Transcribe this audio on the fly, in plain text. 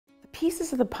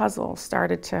pieces of the puzzle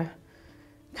started to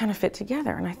kind of fit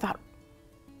together. And I thought,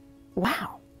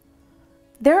 wow,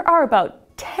 there are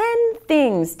about 10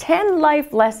 things, 10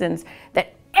 life lessons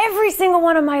that every single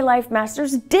one of my life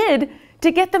masters did to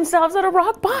get themselves at a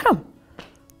rock bottom.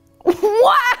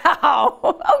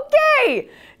 Wow, okay,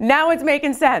 now it's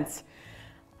making sense.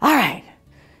 All right,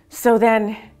 so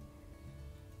then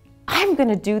I'm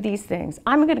gonna do these things.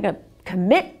 I'm gonna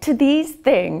commit to these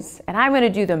things, and I'm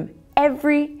gonna do them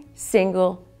every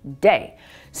single day.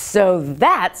 So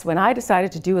that's when I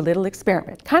decided to do a little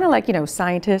experiment. Kind of like, you know,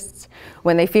 scientists,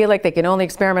 when they feel like they can only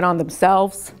experiment on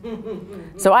themselves.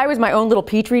 So I was my own little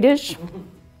petri dish.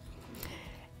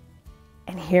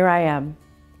 And here I am,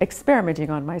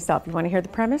 experimenting on myself. You want to hear the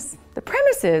premise? The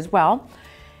premise is, well,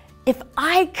 if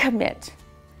I commit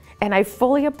and I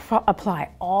fully apply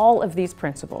all of these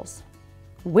principles,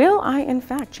 will I in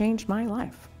fact change my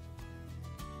life?